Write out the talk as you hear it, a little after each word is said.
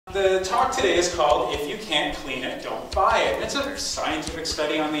The talk today is called If You Can't Clean It, Don't Buy It. And it's a scientific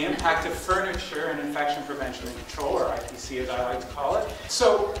study on the impact of furniture and infection prevention and control, or IPC as I like to call it.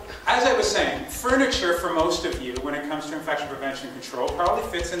 So, as I was saying, furniture for most of you, when it comes to infection prevention and control, probably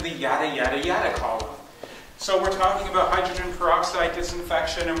fits in the yada yada yada column. So we're talking about hydrogen peroxide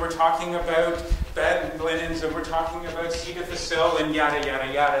disinfection, and we're talking about bed linens, and we're talking about C. difficile, and yada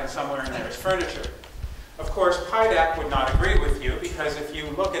yada yada, and somewhere in there is furniture. Of course, PIDAC would not agree with you, because if you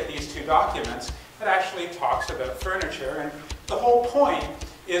look at these two documents, it actually talks about furniture. And the whole point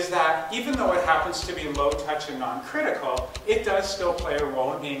is that even though it happens to be low touch and non-critical, it does still play a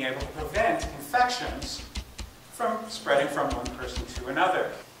role in being able to prevent infections from spreading from one person to another.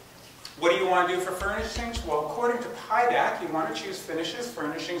 What do you want to do for furnishings? Well, according to PIDAC, you want to choose finishes,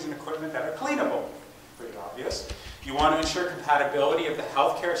 furnishings, and equipment that are cleanable. Pretty obvious. You want to ensure compatibility of the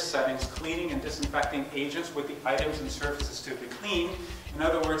healthcare settings, cleaning and disinfecting agents with the items and surfaces to be cleaned. In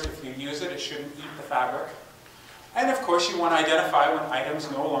other words, if you use it, it shouldn't eat the fabric. And of course, you want to identify when items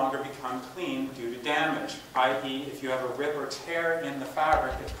no longer become clean due to damage, i.e. if you have a rip or tear in the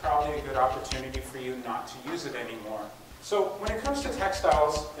fabric, it's probably a good opportunity for you not to use it anymore. So when it comes to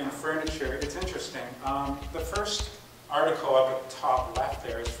textiles and furniture, it's interesting. The first article up at the top left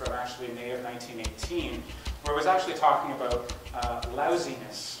there is from actually May of 1918, where it was actually talking about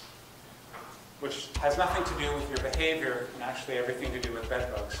lousiness, which has nothing to do with your behavior and actually everything to do with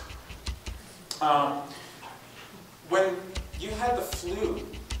bed bugs. When you had the flu,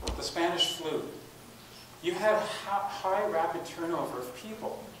 the Spanish flu, you had high rapid turnover of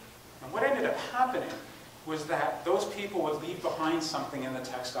people. And what ended up happening was that those people would leave behind something in the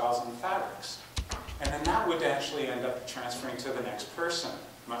textiles and the fabrics. And then that would actually end up transferring to the next person,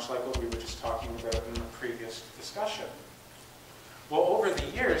 much like what we were just talking about in the previous discussion. Well, over the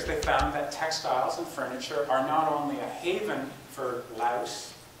years, they found that textiles and furniture are not only a haven for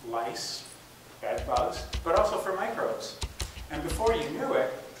louse, lice, bed bugs, but also for microbes. And before you knew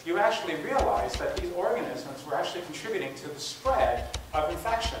it, you actually realized that these organisms were actually contributing to the spread of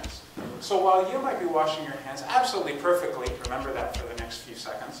infections. So while you might be washing your hands absolutely perfectly, remember that for the next few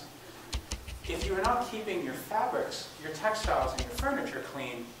seconds, if you're not keeping your fabrics, your textiles, and your furniture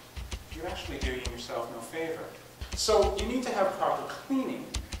clean, you're actually doing yourself no favor. So you need to have proper cleaning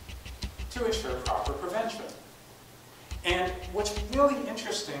to ensure proper prevention. And what's really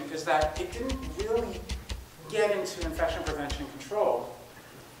interesting is that it didn't really get into infection prevention control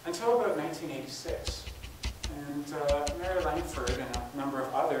until about 1986. And Mary Langford and a number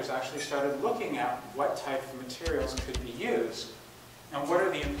of others actually started looking at what type of materials could be used and what are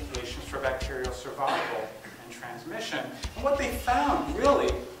the implications for bacterial survival and transmission. And what they found,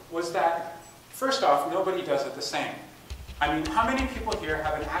 really, was that, first off, nobody does it the same. I mean, how many people here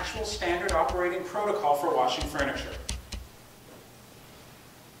have an actual standard operating protocol for washing furniture?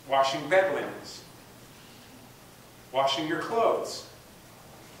 Washing bed linens. Washing your clothes.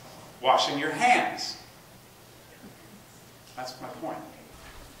 Washing your hands. That's my point.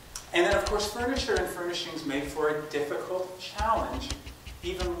 And then, of course, furniture and furnishings make for a difficult challenge,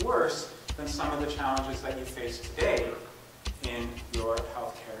 even worse than some of the challenges that you face today in your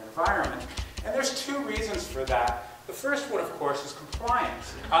healthcare environment. And there's two reasons for that. The first one, of course, is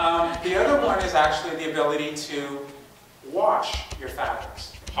compliance. The other one is actually the ability to wash your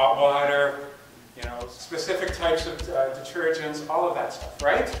fabrics. Hot water, specific types of detergents, all of that stuff,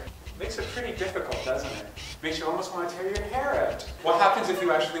 right? Makes it pretty difficult, doesn't it? Makes you almost want to tear your hair out. What happens if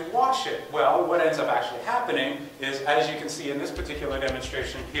you actually wash it? Well, what ends up actually happening is, as you can see in this particular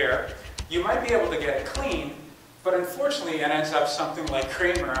demonstration here, you might be able to get it clean, but unfortunately it ends up something like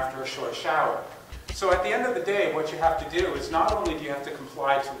Kramer after a short shower. So at the end of the day, what you have to do is not only do you have to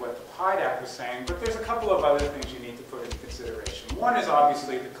comply to what the PIDAC was saying, but there's a couple of other things you need to put into consideration. One is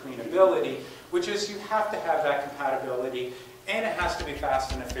obviously the cleanability, which is you have to have that compatibility, and it has to be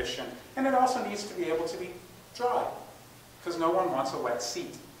fast and efficient, and it also needs to be able to be dry, because no one wants a wet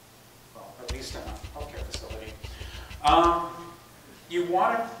seat. Well, at least in a healthcare facility. You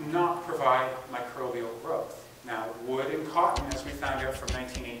want to not provide microbial growth. Now, wood and cotton, as we found out from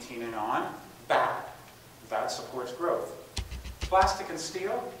 1918 and on, bad. That supports growth. Plastic and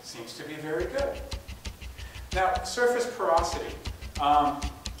steel seems to be very good. Now, surface porosity.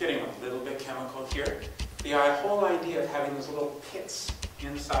 Getting a little bit chemical here. The whole idea of having those little pits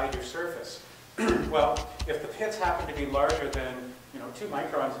inside your surface. Well, if the pits happen to be larger than 2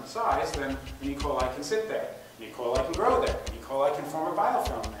 microns in size, then an E. coli can sit there. An E. coli can grow there. An E. coli can form a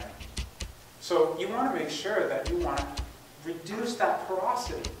biofilm there. So you want to make sure that you want to reduce that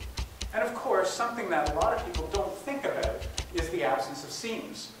porosity. And of course, something that a lot of people don't think about is the absence of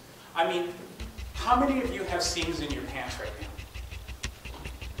seams. I mean, how many of you have seams in your pants right now?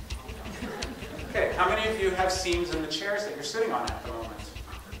 Okay, how many of you have seams in the chairs that you're sitting on at the moment?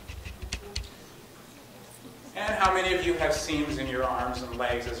 And how many of you have seams in your arms and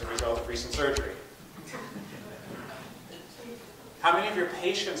legs as a result of recent surgery? How many of your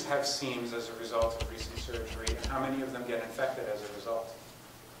patients have seams as a result of recent surgery? And how many of them get infected as a result?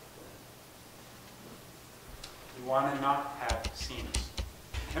 You want to not have seams.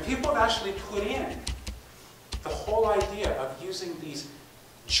 And people have actually put in the whole idea of using these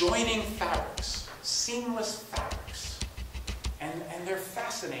joining fabrics, seamless fabrics. And they're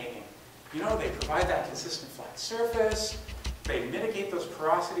fascinating. You know, they provide that consistent flat surface. They mitigate those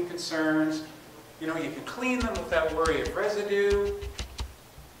porosity concerns. You know, you can clean them without worry of residue.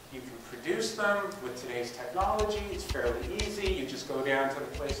 You can produce them with today's technology. It's fairly easy. You just go down to the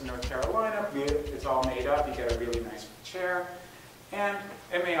place in North Carolina. It's all made up. You get a really nice chair. And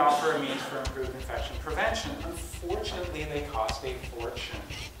it may offer a means for improved infection prevention. Unfortunately, they cost a fortune.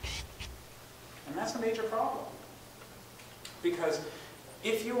 And that's a major problem. Because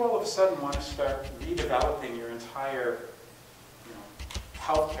if you all of a sudden want to start redeveloping your entire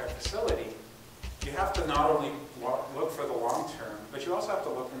healthcare facility, you have to not only look for the long term, but you also have to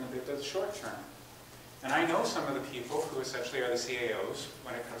look in the short term. And I know some of the people who essentially are the CAOs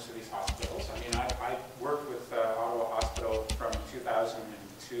when it comes to these hospitals. I mean, I worked with Ottawa Hospital from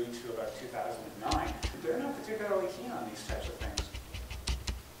 2002 to about 2009. They're not particularly keen on these types of things.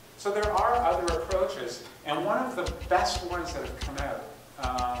 So there are other approaches, and one of the best ones that have come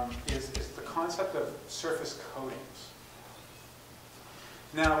out is the concept of surface coatings.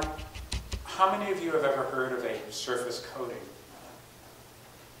 Now, how many of you have ever heard of a surface coating?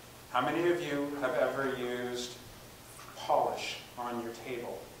 How many of you have ever used polish on your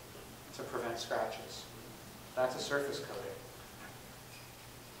table to prevent scratches? That's a surface coating.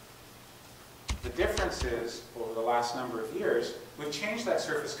 The difference is, over the last number of years, we've changed that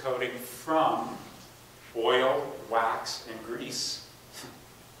surface coating from oil, wax, and grease.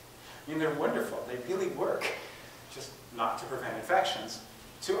 I mean, they're wonderful. They really work, just not to prevent infections,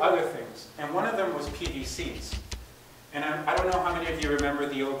 to other things. And one of them was PVCs. And I don't know how many of you remember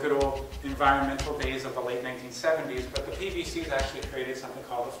the good old environmental days of the late 1970s, but the PVCs actually created something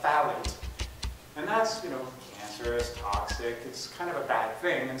called a phthalate. And that's, cancerous, toxic, it's kind of a bad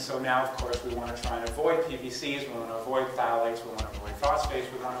thing. And so now, of course, we want to try and avoid PVCs, we want to avoid phthalates, we want to avoid phosphates,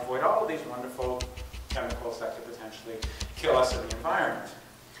 we want to avoid all of these wonderful chemicals that could potentially kill us in the environment.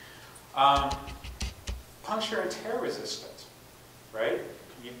 Puncture and tear resistant, right?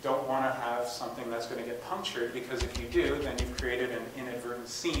 You don't want to have something that's going to get punctured, because if you do, then you've created an inadvertent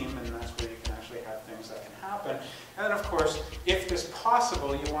seam, and that's where you can actually have things that can happen. And then, of course, if it's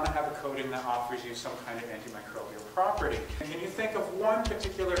possible, you want to have a coating that offers you some kind of antimicrobial property. And can you think of one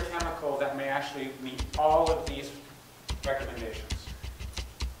particular chemical that may actually meet all of these recommendations?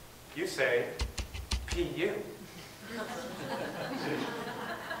 You say, PU.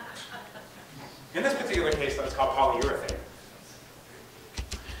 In this particular case, though, it's called polyurethane.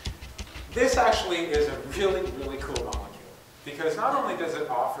 This actually is a really, really cool molecule, because not only does it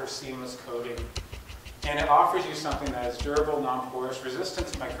offer seamless coating, and it offers you something that is durable, non-porous, resistant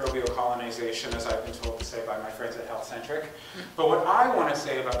to microbial colonization, as I've been told to say by my friends at HealthCentric. But what I want to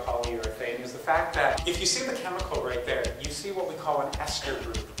say about polyurethane is the fact that if you see the chemical right there, you see what we call an ester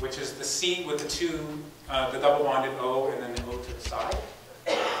group, which is the C with the double bonded O and then the O to the side.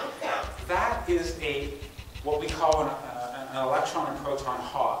 That is what we call an electron and proton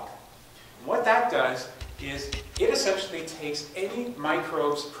hog. What that does is it essentially takes any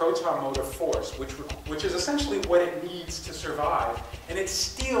microbe's proton motor force, which is essentially what it needs to survive, and it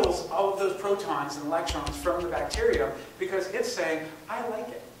steals all of those protons and electrons from the bacterium, because it's saying, I like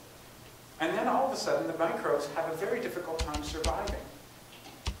it. And then all of a sudden, the microbes have a very difficult time surviving.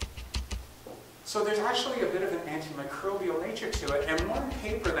 So there's actually a bit of an antimicrobial nature to it, and one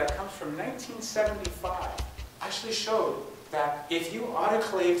paper that comes from 1975 actually showed that if you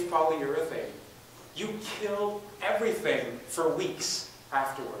autoclaved polyurethane, you killed everything for weeks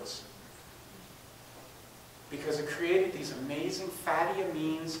afterwards. Because it created these amazing fatty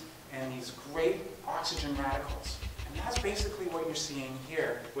amines and these great oxygen radicals. And that's basically what you're seeing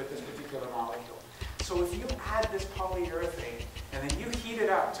here with this particular molecule. So if you add this polyurethane and then you heat it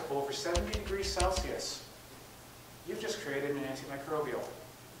up to over 70 degrees Celsius, you've just created an antimicrobial.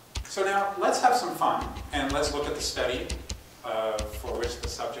 So now let's have some fun and let's look at the study for which the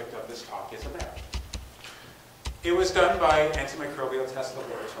subject of this talk is about. It was done by Antimicrobial Test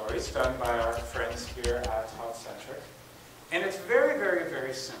Laboratories, done by our friends here at HealthCentric. And it's very, very,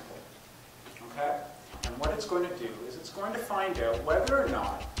 very simple. Okay? And what it's going to do is it's going to find out whether or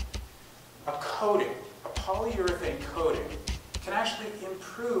not a coating, a polyurethane coating, can actually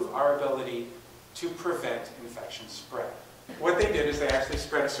improve our ability to prevent infection spread. What they did is they actually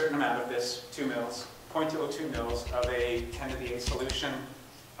spread a certain amount of this, 2 mils, 0.02 mils of a 10 to the 8 solution,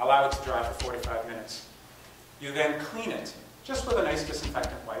 allow it to dry for 45 minutes. You then clean it, just with a nice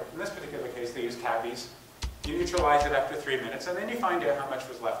disinfectant wipe. In this particular case, they use Cabbies. You neutralize it after 3 minutes, and then you find out how much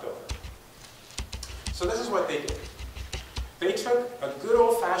was left over. So this is what they did. They took a good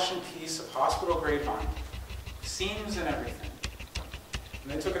old-fashioned piece of hospital-grade vinyl, seams and everything,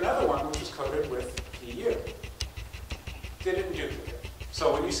 and they took another one which was coated with PU. Didn't duplicate.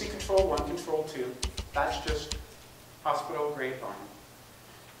 So when you see control 1, control 2, that's just hospital-grade vinyl.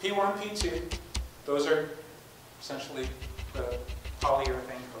 P1, P2, those are essentially the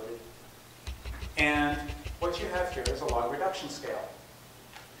polyurethane coated. And what you have here is a log reduction scale.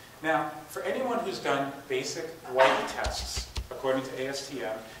 Now, for anyone who's done basic wipe tests, according to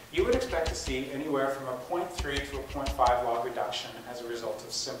ASTM, you would expect to see anywhere from a 0.3 to a 0.5 log reduction as a result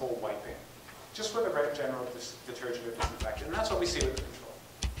of simple wiping, just with a general detergent or disinfectant. And that's what we see with the control.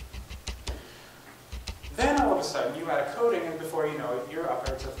 Then all of a sudden, you add a coating, and before you know it, you're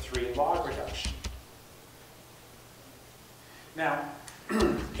upwards of 3 log reduction. Now,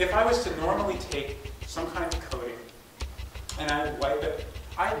 if I was to normally take some kind of coating and I would wipe it,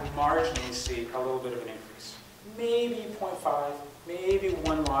 I'd marginally see a little bit of an increase. Maybe 0.5, maybe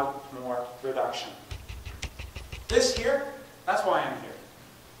 1 log more reduction. This here, that's why I'm here.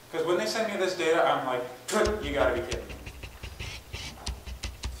 Because when they send me this data, I'm like, you gotta be kidding me.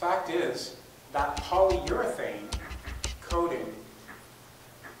 Fact is, that polyurethane coating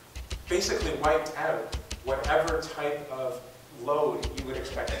basically wiped out whatever type of load you would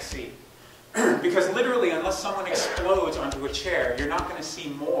expect to see. Because literally, unless someone explodes onto a chair, you're not going to see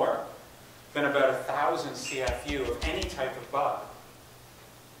more than about 1,000 CFU of any type of bug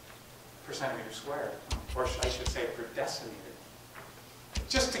per centimeter squared, or I should say per decimeter.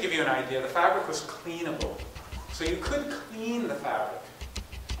 Just to give you an idea, the fabric was cleanable. So you could clean the fabric,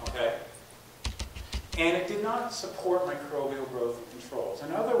 okay? And it did not support microbial growth and controls.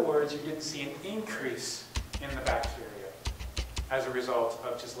 In other words, you didn't see an increase in the bacteria as a result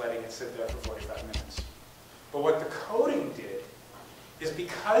of just letting it sit there for 45 minutes. But what the coating did is,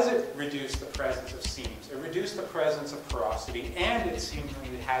 because it reduced the presence of seams, it reduced the presence of porosity, and it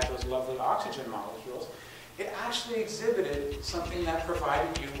seemingly had those lovely oxygen molecules, it actually exhibited something that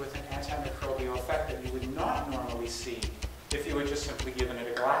provided you with an antimicrobial effect that you would not normally see if you had just simply given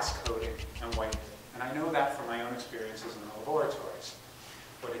it a glass coating and wiped it. And I know that from my own experiences in the laboratories.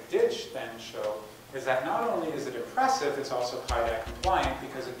 What it did then show is that not only is it impressive, it's also PIDAC compliant,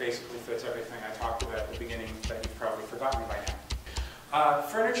 because it basically fits everything I talked about at the beginning that you've probably forgotten by now.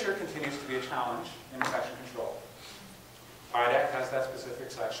 Furniture continues to be a challenge in infection control. PIDAC has that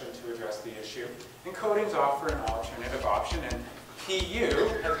specific section to address the issue, and coatings offer an alternative option, and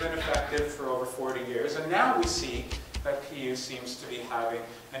PU has been effective for over 40 years, and now we see that PU seems to be having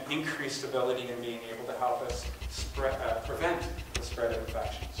an increased ability in being able to help us prevent the spread of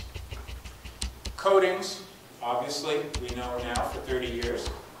infections. Coatings, obviously, we know now for 30 years,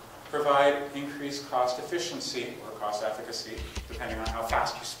 provide increased cost efficiency or cost efficacy, depending on how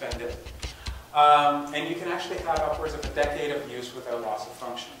fast you spend it. And you can actually have upwards of a decade of use without loss of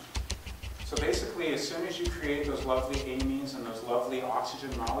function. So basically, as soon as you create those lovely amines and those lovely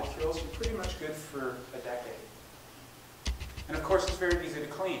oxygen molecules, you're pretty much good for a decade. And of course, it's very easy to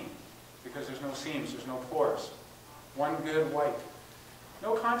clean, because there's no seams, there's no pores. One good wipe.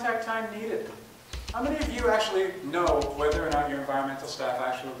 No contact time needed. How many of you actually know whether or not your environmental staff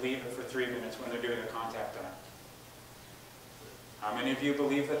actually leave it for 3 minutes when they're doing a contact time? How many of you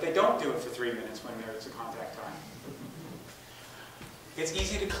believe that they don't do it for 3 minutes when there's a contact time? It's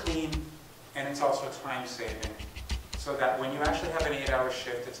easy to clean, and it's also time-saving, so that when you actually have an 8-hour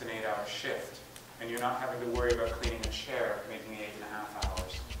shift, it's an 8-hour shift, and you're not having to worry about cleaning a chair, making 8.5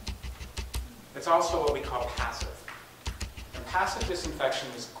 hours. It's also what we call passive. And passive disinfection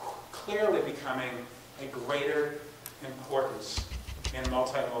is clearly becoming a greater importance in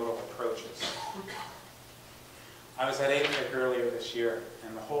multimodal approaches. I was at APEC earlier this year,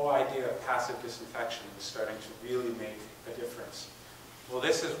 and the whole idea of passive disinfection was starting to really make a difference. Well,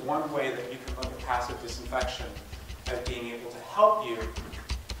 this is one way that you can look at passive disinfection as being able to help you,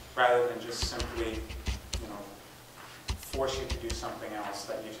 rather than just simply, force you to do something else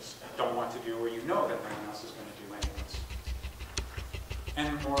that you just don't want to do, or you know that no one else is going to do anyways.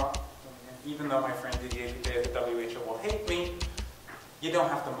 And more, even though my friend Didier today at the WHO will hate me, you don't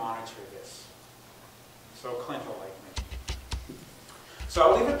have to monitor this. So Clint will like me. So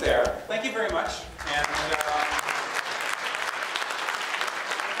I'll leave it there. Thank you very much. And